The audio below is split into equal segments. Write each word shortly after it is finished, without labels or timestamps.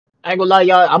I ain't gonna lie,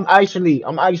 y'all. I'm actually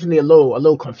a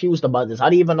little confused about this. I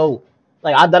didn't even know.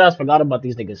 Like, I thought I forgot about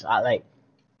these niggas.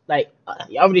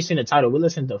 You already seen the title. We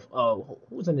listened to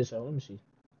who's in this show? Let me see.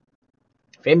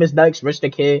 Famous Dykes, Rich the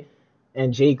Kid,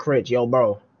 and Jay Critch. Yo,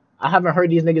 bro, I haven't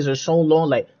heard these niggas in so long.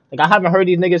 Like I haven't heard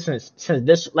these niggas since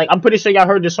this. Like, I'm pretty sure y'all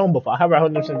heard this song before. I haven't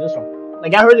heard them since this song.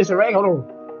 Like, y'all heard this already? Hold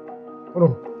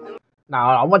on.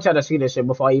 Nah, I want y'all to see this shit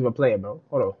before I even play it, bro.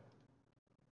 Hold on.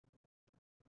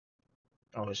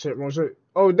 Oh shit, wrong shit.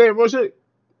 Oh damn, wrong shit.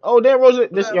 Oh damn, wrong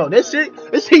shit. This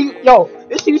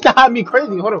shit used to have me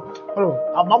crazy. Hold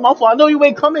on. My fault. I know you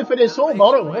ain't coming for this song, but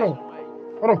hold on.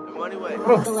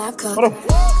 The lab coat. Hold on.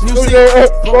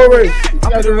 Forward.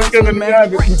 I'm the rest of the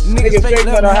man. Niggas fake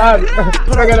that I have it.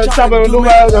 I got a chopper with no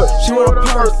matter. She want a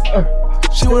perk.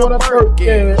 She want a perk.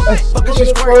 Yeah. Fucking she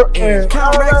squirt.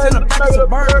 Count racks in the back of the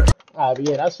bird. But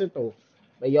yeah, that's it though.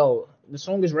 But yo, the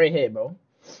song is right here, bro.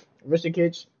 Rich the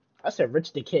Kitch. I said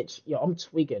Rich the Kitch. Yo, I'm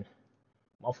tweaking.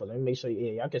 My fault. Let me make sure.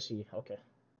 Yeah, y'all can see.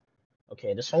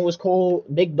 Okay. The song was called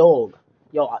Big Dawg.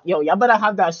 Yo, y'all better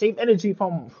have that same energy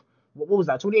from what was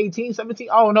that? 2018, 17?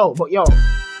 I don't know, but yo.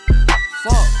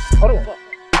 Fuck. Hold on.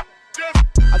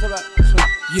 I thought about.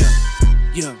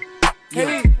 Yeah.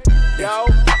 Kenny. Yo.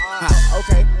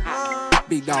 Okay.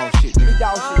 Big dog shit.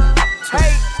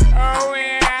 Hey. Oh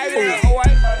yeah.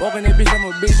 Walking that bitch, I'm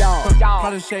a big dog.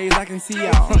 Color shades, I can see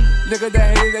y'all. Look at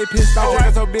that haters, they pissed off.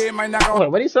 Nigga so big, might knock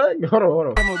on. What he said? Hold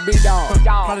on. I'm a big dog.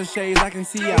 Color shades, I can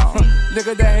see y'all. Look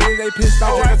at that haters, they pissed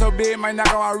off. Nigga so big, might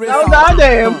knock on my wrist. Oh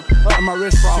goddamn. And my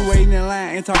wrist frost. She waiting in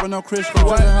line, ain't talking no Chris.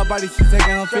 Telling her body, she taking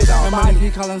her fit off. My money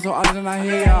keep calling so other than I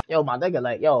hear y'all. Yo, my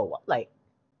nigga,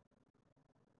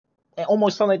 it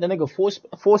almost sound like the nigga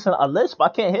forcing a lisp. I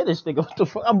can't hear this nigga. What the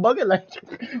fuck? I'm bugging like.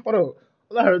 Hold on.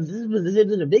 I heard this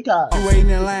is a big car. She waiting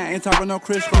in line, ain't talking no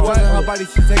Chris. Telling her body,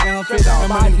 she taking her fit off.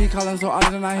 My money keep calling so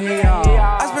other than I hear y'all.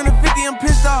 I spent a 50, I'm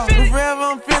pissed off. Forever,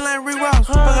 I'm feeling like Rick Ross.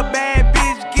 Fuck a bad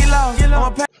bitch, get lost.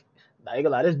 I'm a pack. Nah, you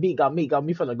gonna lie, this beat got me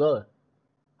feeling good.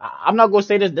 I'm not gonna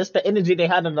say this the energy they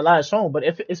had in the last song, but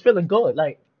it's feeling good.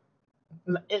 Like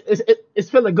it's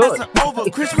feeling good. That's over,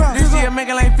 Chris Cross. This year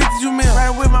making like 52 mil.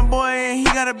 Right with my boy and he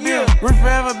got a bill. Rich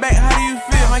forever back, how do you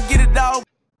feel? I get it, dog.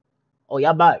 Oh,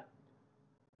 y'all back.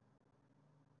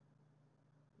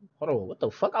 Hold on, what the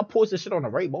fuck? I paused this shit on the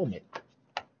right moment.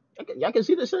 Y'all can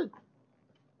see this shit?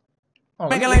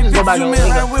 Making like 52 mil.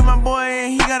 Right with my boy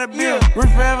and he got a bill. Rich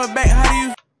forever back, how do you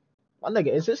feel? My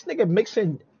nigga, is this nigga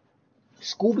mixing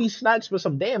Scooby snacks with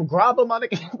some damn grabber, my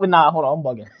nigga? But nah, hold on, I'm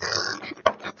bugging.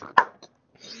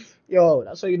 Yo,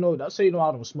 that's how you know I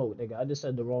don't smoke, nigga. I just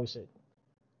said the wrong shit.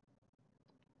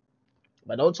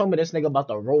 But don't tell me this nigga about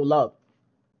to roll up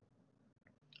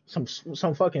some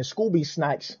fucking Scooby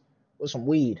snacks with some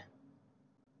weed.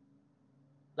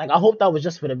 Like, I hope that was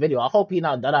just for the video. I hope he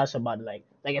not dead ass about it. Like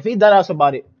if he dead ass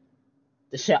about it,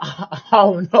 the shit, I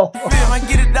don't know. I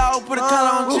get it, dog, put a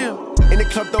collar on chill. In the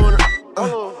club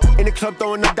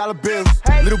throwing up dollar bills.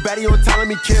 Hey. Little baddie on time, let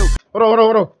me kill. Hold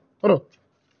on.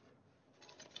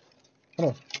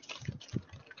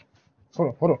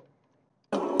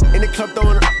 In the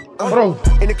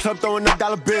club throwing up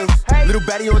dollar bills. Hey. Little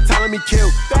baddie on time, let me kill.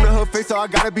 I'm in her face, so I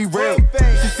gotta be real.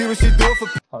 She see what she doing for.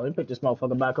 Oh, let me pick this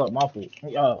motherfucker back up. My fault.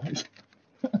 Yo.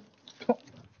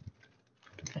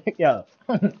 Yo.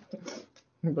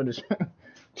 Put this.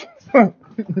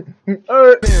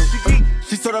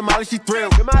 She saw the molly, she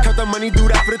thrilled. Count the money, do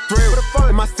that for the thrill.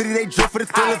 In my city, they drill for the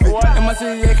thrill of it. In my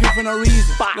city, they kill for no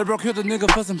reason. They broke killed a nigga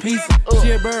for some pizza.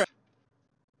 She a bird.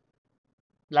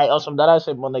 Like, on some that I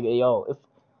said, my nigga, yo,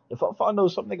 if I know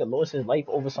some nigga lost his life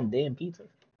over some damn pizza,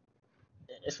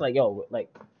 it's like, yo,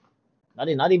 like,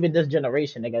 not even this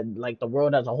generation, nigga, like, the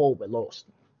world as a whole, but lost.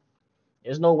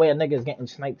 There's no way a nigga is getting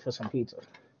sniped for some pizza.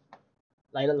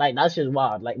 Like that's just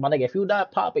wild. Like, my nigga, if you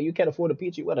not pop and you can't afford a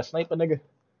pizza, you gotta snipe a nigga.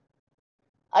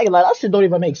 I ain't like, that shit don't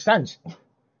even make sense.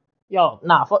 Yo,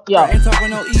 nah, fuck, yo. Ain't talking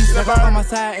no east, like on my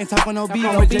side, ain't talking no beat.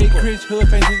 I'm with Jay Critch, hood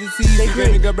face to the seas. They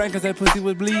gave me good brain cause that pussy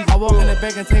was bleed. I walk in the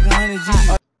back and take 100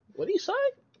 G's. What do you say?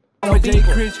 I'm with Jay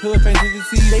Critch, hood face to the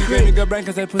seas. They gave me good brain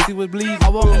cause that pussy was bleed. I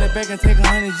walk in the back and take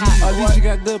 100 G's. At least you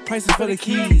got good prices for the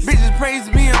keys. Bitches praise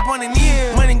me up on the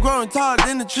knees. Money growing taller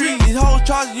than the trees. These hoes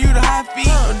charging you the high feet.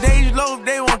 On days you low if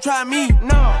they won't try me.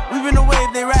 No, we been away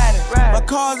if they riding. My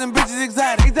cars and bitches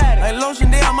exotic. Like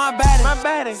lotion, they on my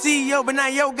body. CEO, but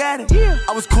not yo got it.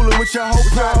 I was coolin' with your whole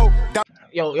crowd.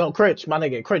 Yo, Critch, my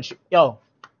nigga, Critch, yo.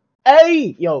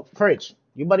 Hey, yo, Critch,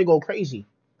 you better go crazy.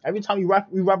 Every time you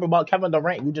rap about Kevin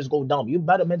Durant, you just go dumb. You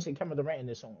better mention Kevin Durant in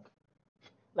this song.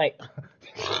 Like,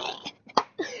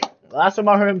 last time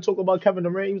I heard him talk about Kevin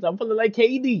Durant, he was like, I'm feeling like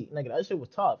KD. Nigga, that shit was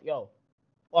tough, yo.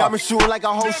 Got me shooting like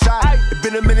a whole shot. It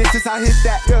been a minute since I hit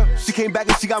that. She came back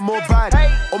and she got more body.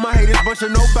 All my haters, bunch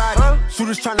of nobody.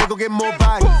 Shooters trying to go get more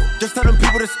body. Just tell them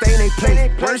people to stay in they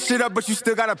place. Run shit up, but you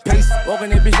still gotta pace.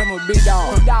 Walking that bitch, I'm a big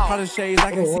dog. Hotter shades,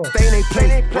 I can see. Stay in they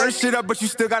place. Run shit up, but you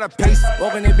still gotta pace.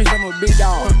 Walking that bitch, I'm a big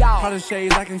dog. Hotter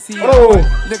shades, I can see. Oh.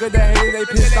 Look at that haters, they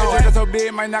pissed off. Jacket so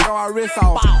big, might knock my wrist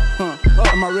off.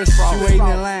 And my wrist off. She waiting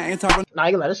in line, ain't talking. Nah, I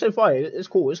ain't gonna lie, this shit fire. It's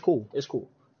cool. I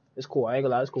ain't gonna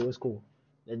lie, it's cool.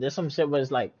 There's some shit where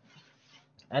it's like,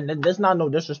 and there's not no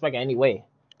disrespect in any way.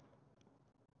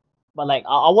 But like,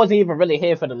 I wasn't even really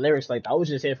here for the lyrics. Like, I was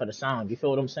just here for the sound. You feel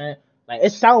what I'm saying? Like,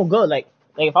 it sound good. Like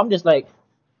if I'm just like,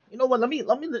 you know what? Let me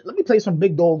play some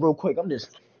Big Dawg real quick. I'm just,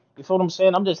 you feel what I'm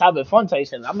saying? I'm just having fun type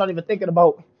shit. I'm not even thinking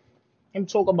about him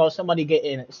talking about somebody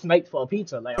getting sniped for a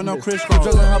pizza. Like, I'm no just, Critch,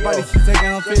 drilling her body, she taking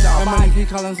her fit out. That money keep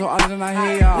calling so out and I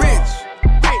hear y'all. Rich.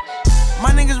 My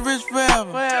niggas rich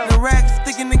forever. The racks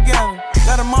sticking together.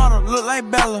 Got a model, look like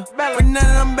Bella. But none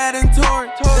of them bad and Tory.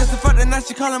 That's the fuck that now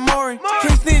she callin' Maury.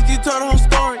 Can't snitch, you told the whole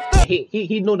story.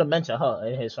 He knew to mention her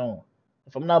in his song.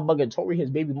 If I'm not bugging, Tory,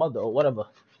 his baby mother or whatever.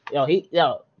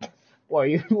 Or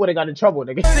you would've got in trouble,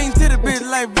 nigga. Sing to the bitch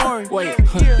like Rory. Wait,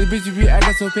 this bitch you be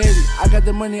acting so petty. I got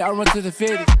the money, I run to the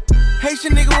fetty.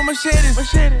 Haitian nigga with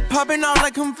machetes. Popping off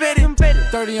like confetti.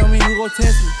 30 on me, who gon'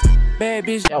 test me? Bad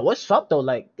bitch. Yo, what's up though?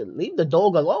 Like, leave the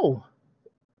dog alone.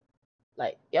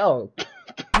 Like, yo.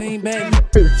 She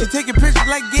taking pictures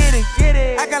like get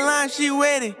it. I got lines, she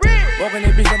with it. Walking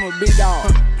that bitch, I'm a big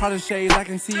dog. Hotter shades, I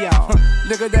can see y'all.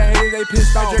 Look at that haters, they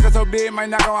pissed off. Jacket so big, might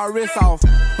knock my wrist off.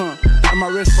 And my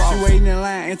wrist off. She waiting in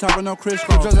line, ain't talking no Critch.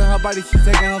 Drilling her body, she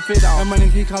taking her fit off. That money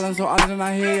keep calling so out and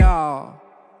I hear y'all.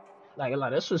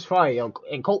 Like, this was fire, yo.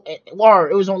 And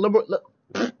it was on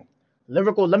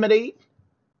Lyrical Lemonade.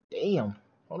 Damn.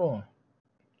 Hold on.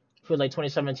 Feels like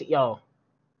 2017. Yo.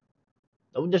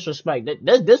 No disrespect.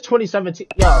 This 2017.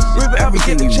 Yo.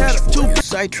 Everything you wish for.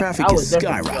 Site traffic is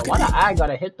skyrocketing. Why the ad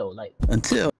gotta hit though? Like.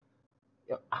 Until.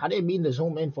 Yo, I didn't mean to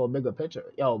zoom in for a bigger picture.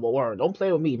 Yo, but word, don't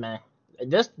play with me, man.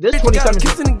 This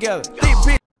 2017.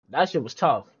 That shit was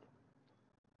tough.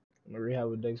 I'm gonna rehab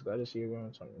with Dicks. Gotta see you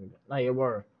around something. Nah, your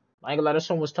word. I ain't gonna lie, this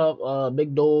one was tough.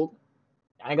 Big Dawg.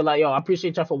 I ain't gonna lie, yo, I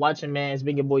appreciate y'all for watching, man. It's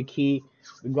been your boy Key.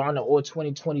 We grinding all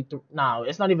 2023. Nah,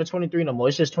 it's not even 23 no more.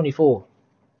 It's just 24.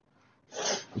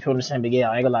 You feel what I'm saying? But yeah,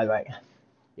 I ain't gonna lie, like,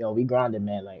 yo, we grinding,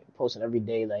 man. Like, posting every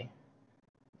day. Like,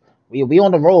 we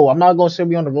on the road. I'm not gonna say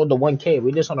we on the road to 1K.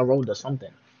 We just on the road to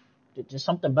something. Just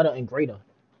something better and greater.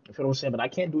 You feel what I'm saying? But I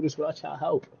can't do this without y'all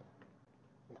help.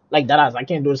 Like, that I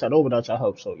can't do this at all without y'all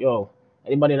help. So, yo,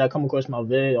 anybody that come across my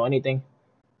vid or anything,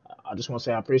 I just want to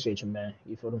say I appreciate you, man.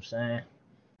 You feel what I'm saying?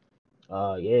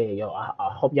 Yeah, yo,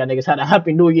 I hope y'all niggas had a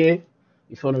happy new year.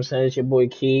 You feel what I'm saying? It's your boy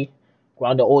Key.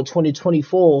 Ground the old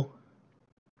 2024.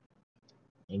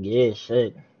 And yeah,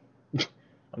 shit. I'm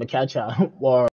gonna catch y'all.